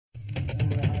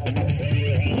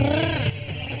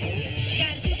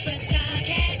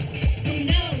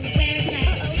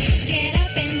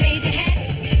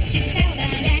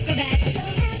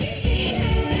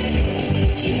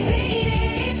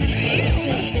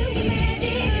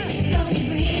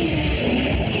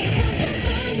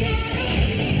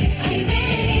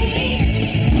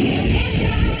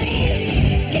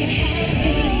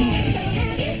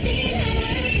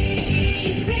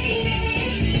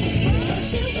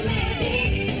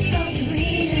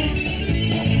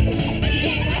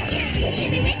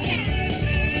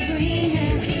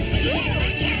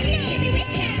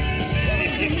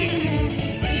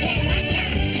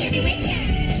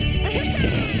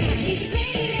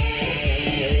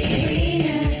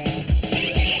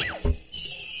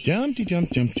Jumpty jump,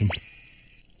 jump, jump.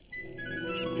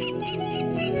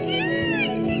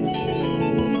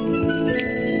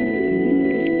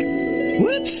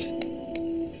 Whoops!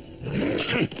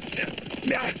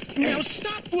 Now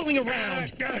stop fooling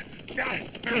around!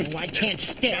 Oh, I can't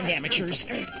stand amateurs.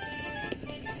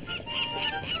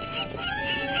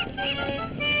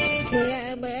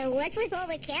 What's with all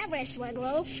the cameras,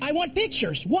 Slugloaf? I want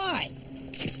pictures. Why?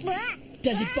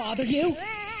 Does it bother you?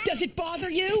 Does it bother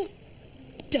you?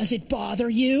 Does it bother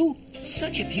you?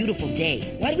 Such a beautiful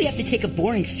day. Why do we have to take a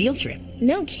boring field trip?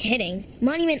 No kidding.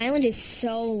 Monument Island is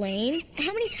so lame.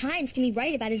 How many times can we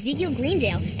write about Ezekiel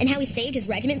Greendale and how he saved his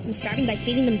regiment from starving by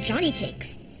feeding them Johnny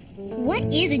cakes? What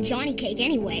is a Johnny cake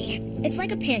anyway? It's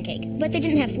like a pancake, but they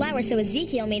didn't have flour, so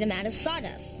Ezekiel made them out of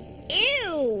sawdust.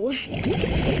 Ew!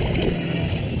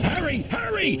 Hurry,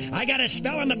 hurry! I got a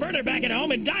spell on the burner back at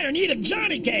home in dire need of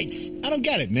Johnny cakes! I don't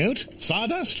get it, Newt.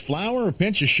 Sawdust, flour, a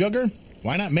pinch of sugar?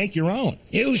 Why not make your own?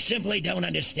 You simply don't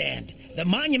understand. The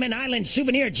Monument Island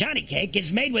souvenir Johnny cake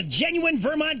is made with genuine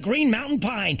Vermont Green Mountain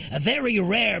Pine, a very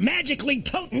rare, magically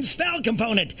potent spell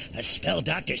component, a spell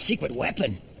doctor's secret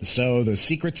weapon. So the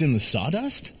secret's in the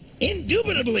sawdust?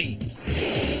 Indubitably.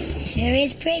 Sure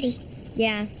is pretty.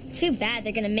 Yeah, too bad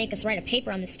they're gonna make us write a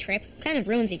paper on this trip. Kind of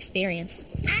ruins the experience.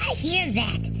 I hear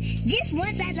that. Just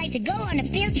once I'd like to go on a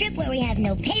field trip where we have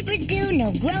no papers due,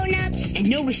 no grown-ups. And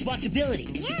no responsibility.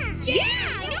 Yeah,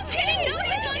 no kidding, no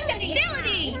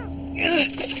responsibility!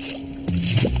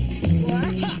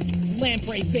 What?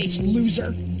 Lamprey-faced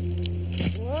loser.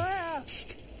 Whoa.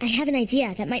 Psst. I have an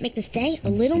idea that might make this day a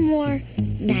little more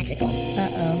magical.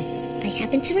 Uh-oh. I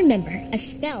happen to remember a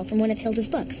spell from one of Hilda's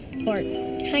books. Or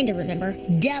kind of remember.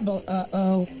 Double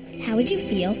uh-oh. How would you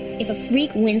feel if a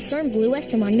freak windstorm blew us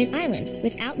to Monument Island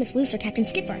without Miss Luce or Captain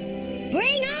Skipper?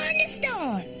 Bring on the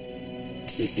storm!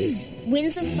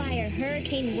 Winds of fire,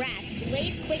 hurricane wrath,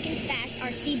 blaze quick and fast our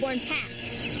seaborne path.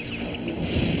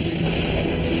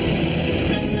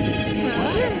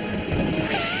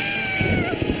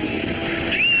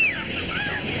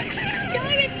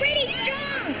 Storm is pretty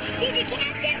strong! Did you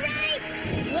cast it right?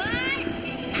 What?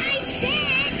 I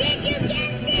said, did you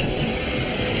cast it?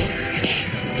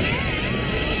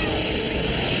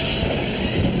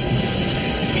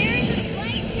 There is a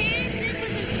slight chance this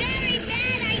was a very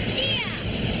bad idea.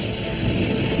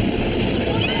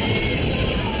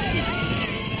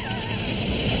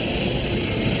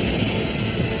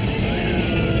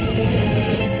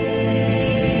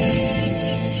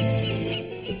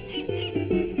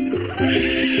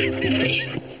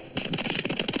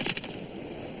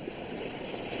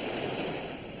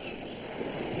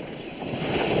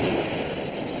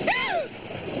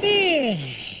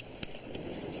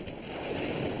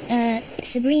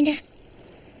 Sabrina?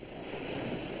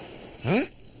 Huh?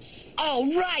 All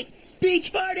right!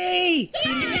 Beach party!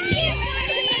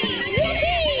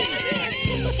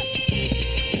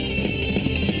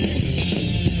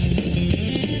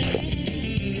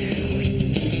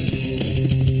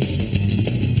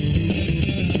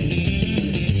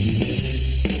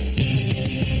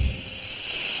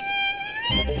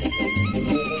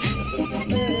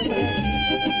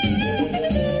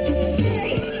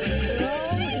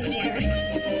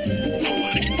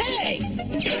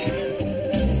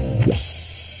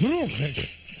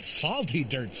 Salty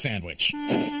dirt sandwich.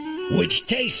 Which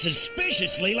tastes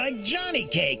suspiciously like Johnny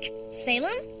cake.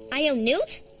 Salem? Io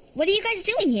Newt? What are you guys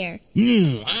doing here?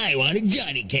 I want a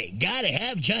Johnny cake. Gotta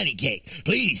have Johnny cake.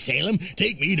 Please, Salem,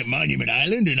 take me to Monument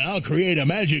Island and I'll create a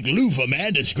magic loofah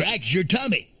man to scratch your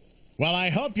tummy. Well, I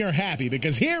hope you're happy,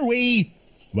 because here we...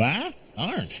 What?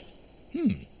 Aren't.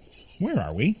 Where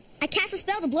are we? I cast a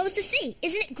spell to blow us to sea.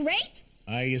 Isn't it great?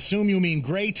 I assume you mean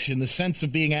great in the sense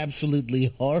of being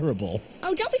absolutely horrible.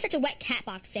 Oh, don't be such a wet cat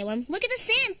box, Salem. Look at the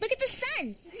sand. Look at the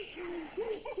sun.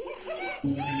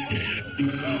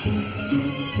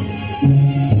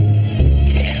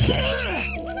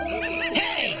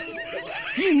 Hey!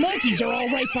 You monkeys are all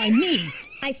right by me.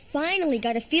 I finally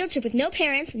got a field trip with no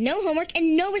parents, no homework,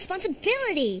 and no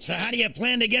responsibility. So how do you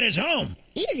plan to get us home?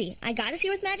 Easy. I got us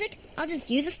here with magic. I'll just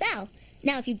use a spell.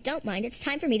 Now, if you don't mind, it's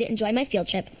time for me to enjoy my field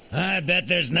trip. I bet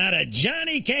there's not a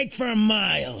Johnny cake for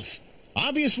miles.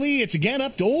 Obviously, it's again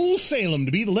up to old Salem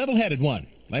to be the level-headed one.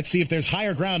 Let's see if there's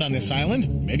higher ground on this island.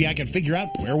 Maybe I can figure out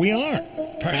where we are.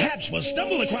 Perhaps we'll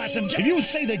stumble across some... If you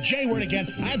say the J word again,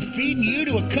 I'm feeding you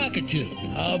to a cockatoo.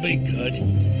 I'll be good.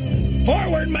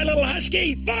 Forward, my little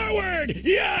husky! Forward!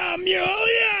 Yeah, mule,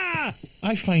 yeah!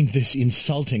 I find this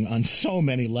insulting on so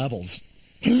many levels.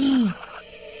 Hey,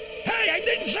 I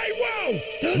didn't say whoa!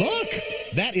 Look!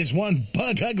 That is one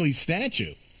bug-ugly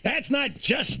statue. That's not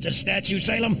just a statue,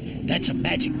 Salem. That's a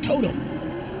magic totem.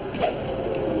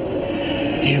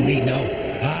 Dear me, no.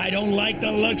 I don't like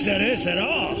the looks of this at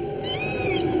all.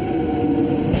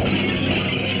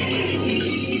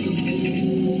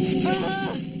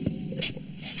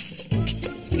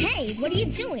 Hey, what are you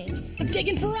doing? I'm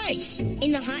digging for ice.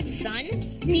 In the hot sun?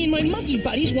 Me and my monkey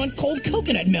buddies want cold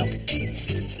coconut milk.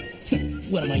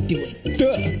 What am I doing?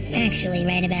 Duh. Actually,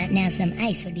 right about now, some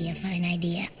ice would be a fine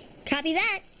idea. Copy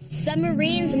that.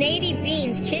 Submarines, navy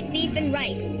beans, chipped beef, and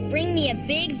rice. Bring me a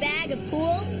big bag of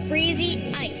cool,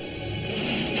 freezy ice.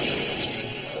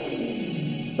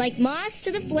 Like moths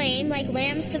to the flame, like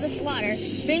lambs to the slaughter,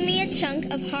 bring me a chunk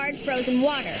of hard frozen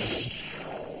water.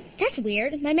 That's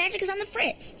weird. My magic is on the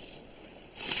fritz.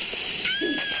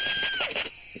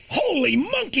 Holy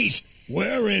monkeys!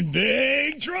 We're in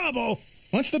big trouble.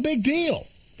 What's the big deal?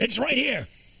 It's right here.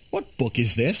 What book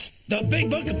is this? The Big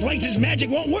Book of Places Magic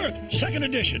Won't Work, 2nd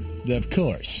edition. Of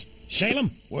course.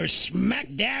 Salem, we're smack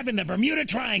dab in the Bermuda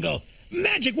Triangle.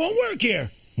 Magic won't work here.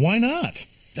 Why not?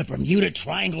 The Bermuda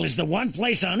Triangle is the one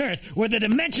place on Earth where the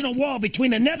dimensional wall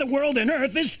between the netherworld and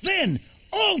Earth is thin.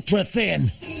 Ultra thin.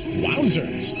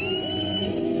 Wowzers.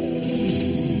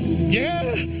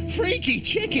 Yeah, freaky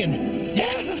chicken.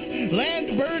 Yeah,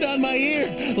 land bird on my ear.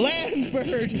 Land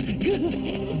bird.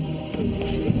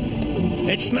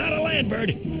 It's not a land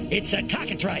bird. It's a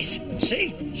cockatrice.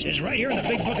 See? She's right here in the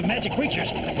Big Book of Magic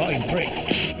Creatures, Volume 3.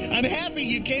 I'm happy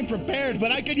you came prepared,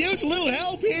 but I could use a little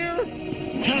help here.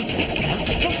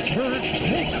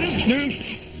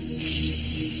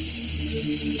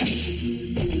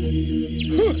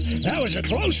 That was a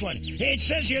close one. It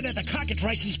says here that the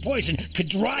cockatrice's poison could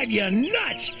drive you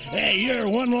nuts. Hey, you're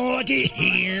one lucky.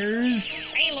 Here's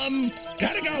Salem.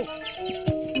 Gotta go.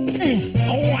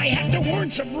 Oh, I have to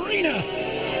warn Sabrina.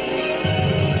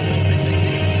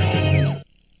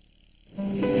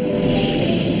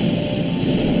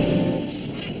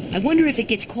 I wonder if it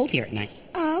gets cold here at night.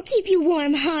 I'll keep you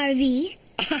warm, Harvey.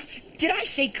 Did I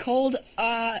say cold?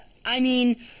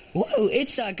 Whoa,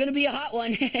 it's gonna be a hot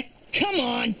one. Come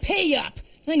on, pay up.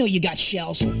 I know you got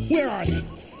shells. Where are they?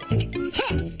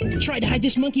 Ha! Tried to hide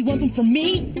this monkey wampum from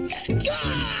me?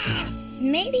 Ah!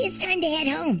 Maybe it's time to head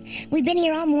home. We've been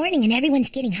here all morning and everyone's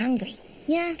getting hungry.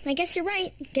 Yeah, I guess you're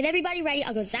right. Get everybody ready.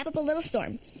 I'll go zap up a little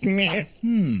storm. Come on,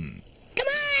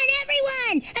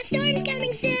 everyone! A storm's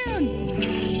coming soon!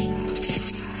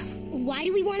 Why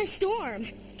do we want a storm?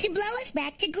 To blow us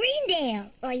back to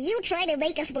Greendale. Are you trying to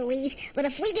make us believe that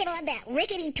if we get on that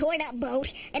rickety, torn-up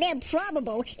boat, an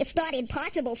improbable, if not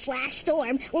impossible, flash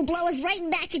storm will blow us right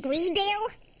back to Greendale?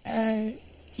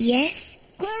 Yes?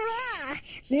 Hurrah!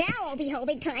 Now I'll be home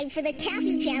in time for the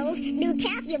Taffy Channel's new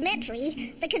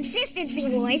Taffyumentary, The Consistency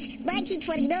Wars,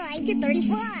 1929 to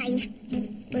 35.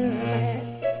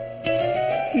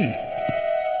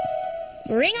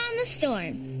 Bring on the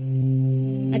storm.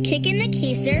 A kick in the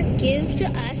keister, give to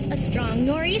us a strong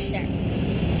nor'easter.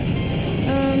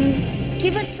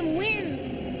 Give us some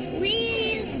wind,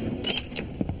 please.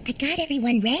 I got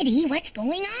everyone ready. What's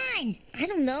going on? I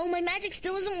don't know, my magic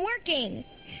still isn't working.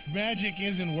 Magic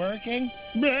isn't working?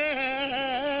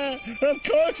 Of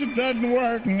course it doesn't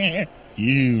work.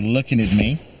 You looking at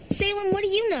me? Salem, what do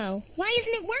you know? Why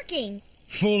isn't it working?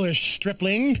 Foolish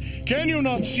stripling. Can you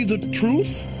not see the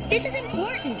truth? This is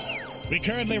important. We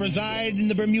currently reside in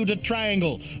the Bermuda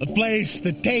Triangle, a place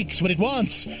that takes what it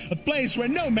wants, a place where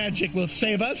no magic will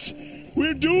save us.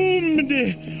 We're doomed.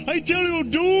 I tell you,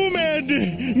 doomed.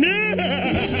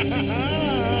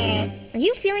 Are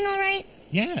you feeling all right?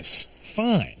 Yes,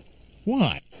 fine.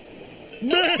 Why?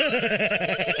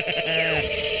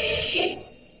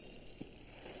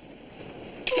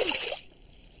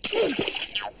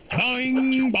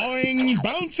 Boing, boing,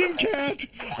 bouncing cat.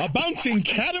 A bouncing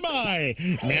cat am I.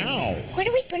 Now. What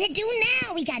are we gonna do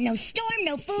now? We got no storm,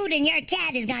 no food, and your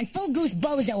cat has gone full goose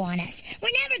bozo on us.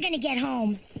 We're never gonna get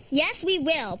home. Yes, we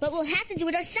will, but we'll have to do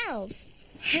it ourselves.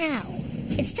 How?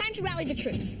 It's time to rally the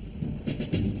troops.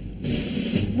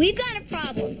 We've got a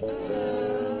problem.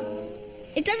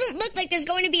 It doesn't look like there's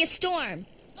going to be a storm.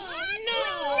 We'll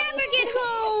never get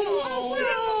home.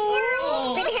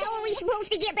 Oh, Then how are we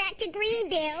supposed to get back to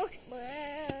Greendale?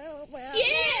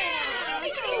 Yeah!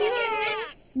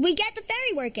 We got the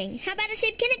ferry working. How bad a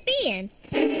shape can it be in?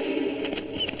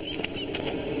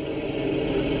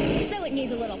 So it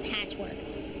needs a little patchwork.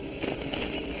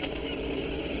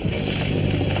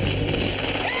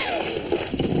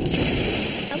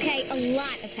 Okay, a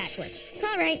lot of patchwork.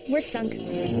 All right, we're sunk.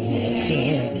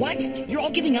 What? You're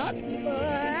all giving up?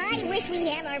 I wish we'd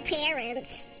have our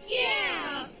parents.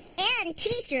 yeah. And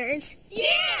teachers.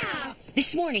 Yeah.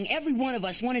 This morning, every one of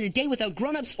us wanted a day without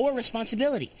grown-ups or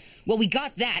responsibility. Well, we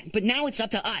got that, but now it's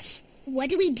up to us. What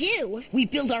do we do? We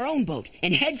build our own boat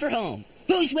and head for home.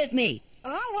 Who's with me?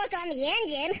 I'll work on the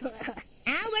engine.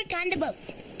 I'll work on the boat.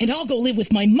 And I'll go live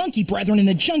with my monkey brethren in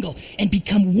the jungle and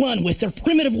become one with their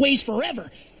primitive ways forever.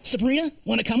 Sabrina,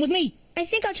 want to come with me? I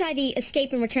think I'll try the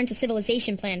escape and return to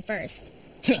civilization plan first.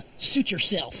 Suit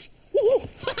yourself.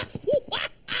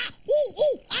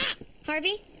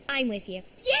 Harvey, I'm with you.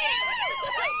 Yeah.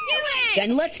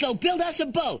 Then let's go build us a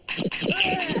boat.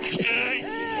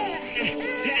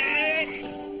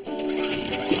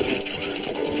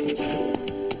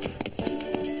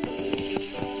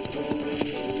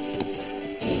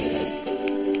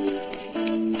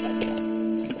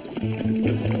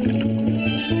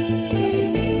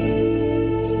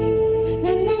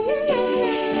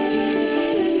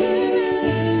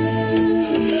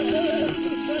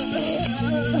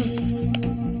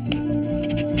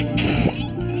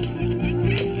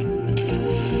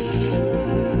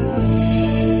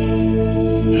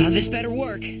 This better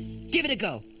work. Give it a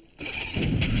go. Got it.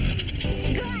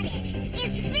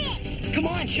 It's fixed. Come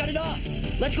on, shut it off.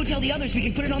 Let's go tell the others we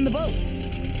can put it on the boat.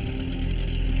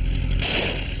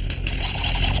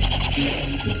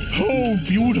 Oh,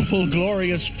 beautiful,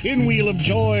 glorious pinwheel of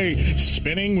joy,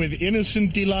 spinning with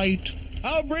innocent delight.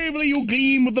 How bravely you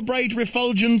gleam with the bright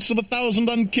refulgence of 1,000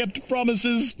 unkept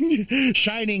promises,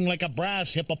 shining like a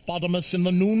brass hippopotamus in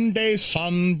the noonday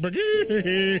sun.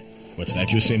 What's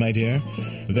that you say, my dear?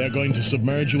 They're going to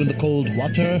submerge you in the cold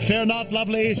water? Fear not,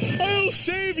 lovely. I'll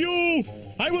save you.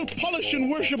 I will polish and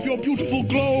worship your beautiful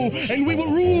glow, and we will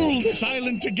rule this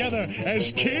island together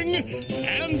as king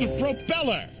and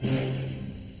propeller.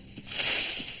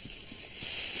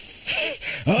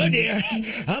 Oh dear,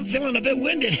 I'm feeling a bit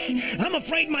winded. I'm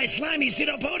afraid my slimy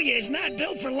pseudopodia is not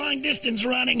built for long-distance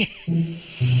running.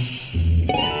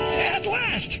 At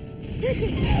last!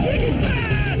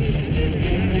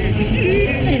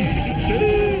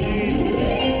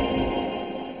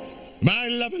 My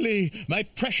lovely, my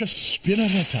precious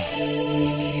Spinneretta.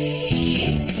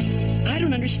 I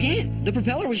don't understand. The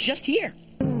propeller was just here.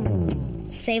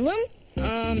 Salem?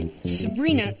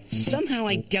 Sabrina, somehow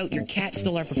I doubt your cat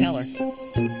stole our propeller.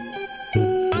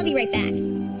 I'll be right back.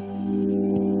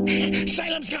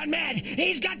 Salem's gone mad!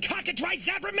 He's got cockatrice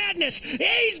zapper madness!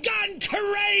 He's gone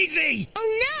crazy!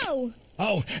 Oh, no!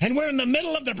 Oh, and we're in the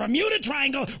middle of the Bermuda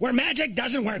Triangle where magic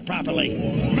doesn't work properly.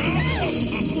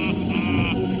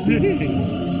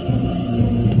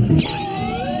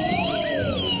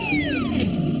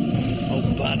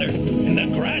 Oh, bother. In the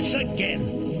grass again.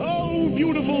 Oh,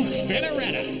 beautiful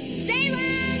Spinneretta. Salem!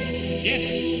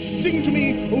 Yes, sing to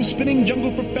me, oh spinning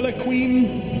jungle propeller queen.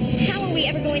 How are we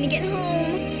ever going to get home?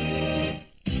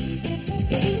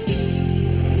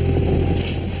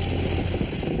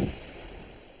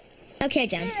 Okay,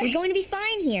 Jen, we're going to be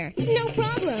fine here. No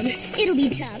problem. It'll be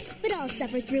tough, but I'll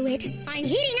suffer through it. I'm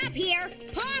heating up here.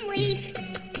 Palm leaf.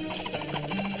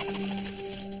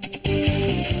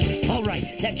 All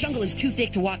right, that jungle is too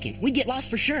thick to walk in. We'd get lost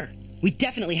for sure. We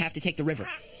definitely have to take the river.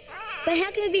 But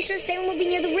how can we be sure Salem will be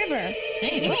near the river?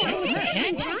 Hey, what's wrong with her?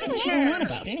 What's going on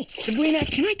about? Sabrina,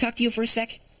 can I talk to you for a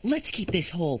sec? Let's keep this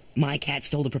whole my cat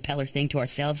stole the propeller thing to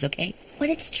ourselves, okay? But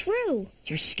it's true.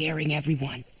 You're scaring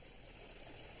everyone.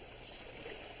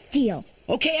 Deal.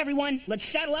 Okay, everyone, let's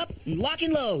saddle up and lock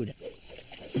and load.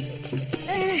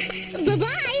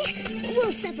 Bye-bye.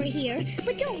 We'll suffer here,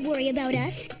 but don't worry about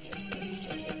us.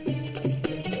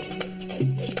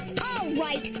 All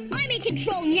right, I'm in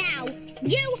control now.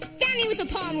 You, fan me with the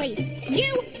palm leaf.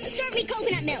 You, serve me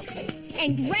coconut milk.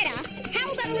 And Greta,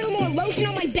 how about a little more lotion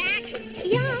on my back?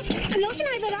 Yeah, lotion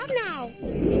I got up now.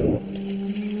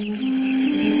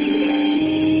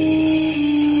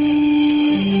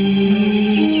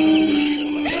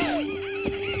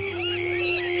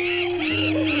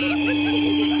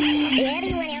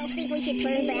 Anyone else think we should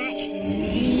turn back?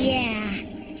 Yeah,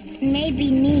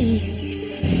 maybe me.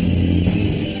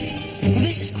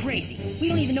 This is crazy. We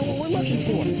don't even know what we're looking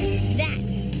for. That.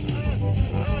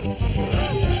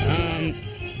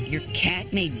 Your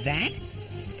cat made that?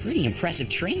 Pretty impressive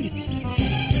training.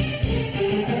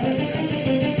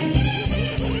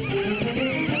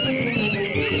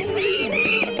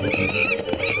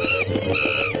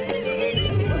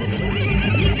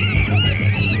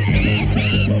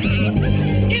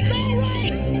 It's all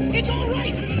right! It's all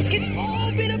right! It's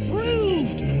all been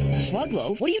approved!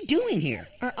 Slugloaf, what are you doing here?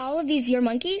 Are all of these your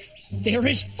monkeys? They're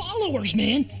his followers,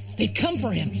 man. They've come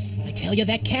for him. I tell you,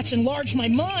 that cat's enlarged my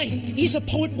mind. He's a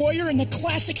poet warrior in the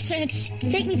classic sense.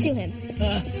 Take me to him.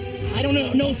 I don't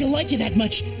know if he'll like you that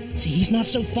much. See, he's not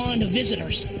so fond of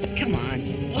visitors. Come on.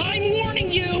 I'm warning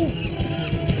you!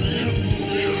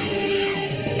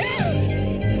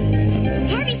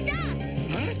 Harvey, stop!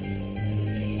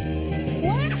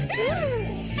 What?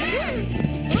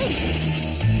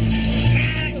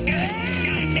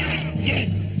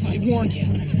 I warned you.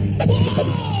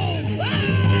 Whoa!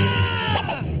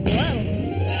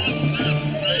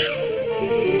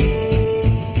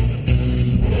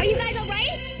 Are you guys all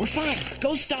right? We're fine.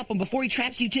 Go stop him before he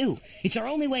traps you too. It's our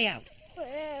only way out.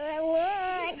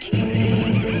 Look.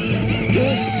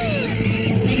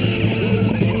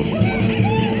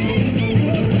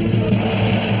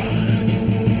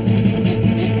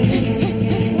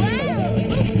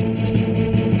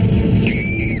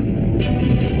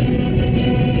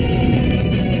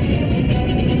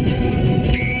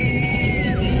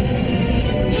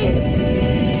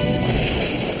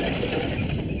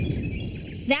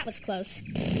 That was close.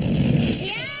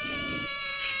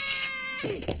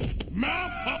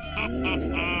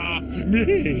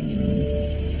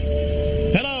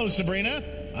 Hello, Sabrina.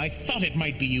 I thought it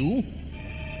might be you.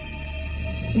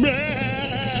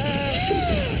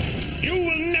 You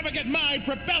will never get my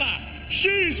propeller.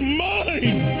 She's mine.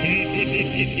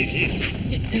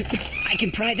 I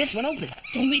can pry this one open.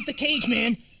 Don't leave the cage,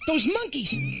 man. Those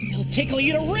monkeys, they'll tickle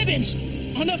you to ribbons.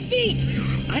 On the feet.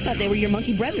 I thought they were your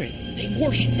monkey brethren. They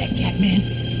worship that cat, man.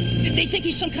 They think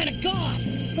he's some kind of god.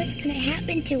 What's gonna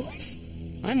happen to us?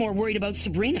 I'm more worried about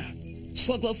Sabrina.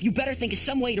 Slugloaf, you better think of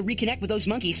some way to reconnect with those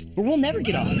monkeys, or we'll never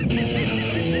get off.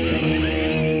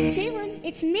 Salem,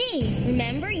 it's me.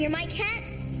 Remember? You're my cat.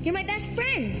 You're my best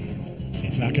friend.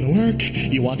 It's not gonna work.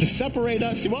 You want to separate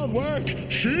us. It won't work.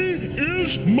 She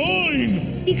is mine.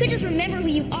 If you could just remember who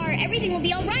you are, everything will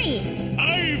be all right.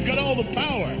 I've got all the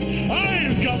power.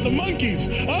 I've got the monkeys.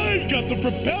 I've got the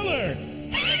propeller.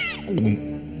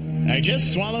 I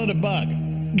just swallowed a bug.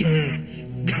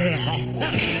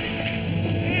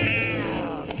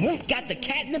 Got the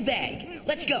cat in the bag.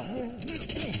 Let's go.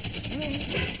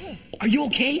 Are you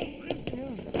okay?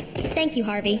 Thank you,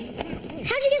 Harvey.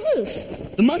 How'd you get loose?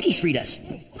 The monkeys freed us.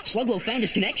 Slugloaf found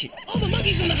his connection. All the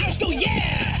monkeys in the house go,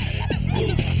 yeah!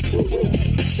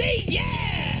 Say yeah!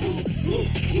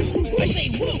 I say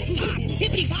whoop, hop,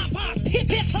 hippity hop, hop, hip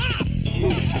hip hop!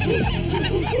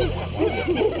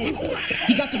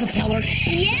 You got the propeller?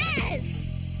 Yes!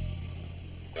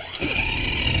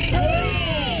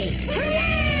 Hooray!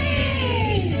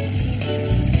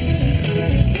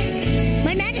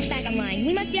 My magic's back online.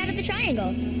 We must be out of the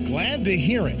triangle. Glad to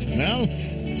hear it. Well,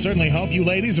 certainly hope you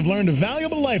ladies have learned a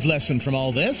valuable life lesson from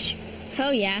all this.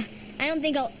 Oh, yeah. I don't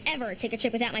think I'll ever take a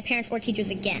trip without my parents or teachers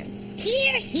again.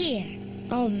 Here, here.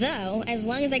 Although, as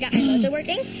long as I got my mojo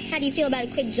working, how do you feel about a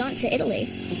quick jaunt to Italy?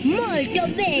 Molto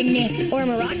bene. Or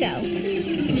Morocco?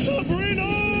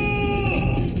 Sabrina!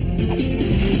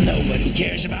 Nobody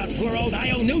cares about poor old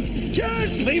Io Newt.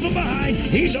 Just leave him behind.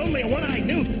 He's only a one-eyed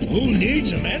newt. Who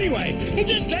needs him anyway? He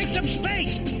just takes up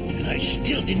space. And I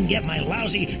still didn't get my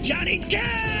lousy Johnny Cake!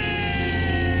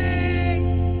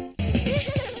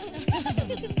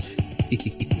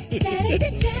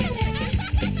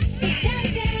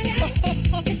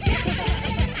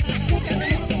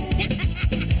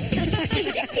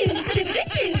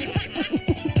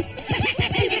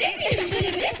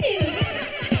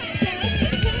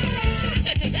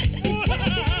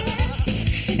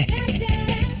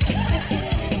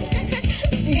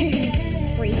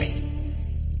 Freaks.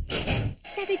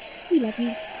 Savage, we love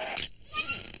you.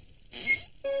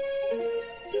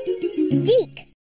 Zeke.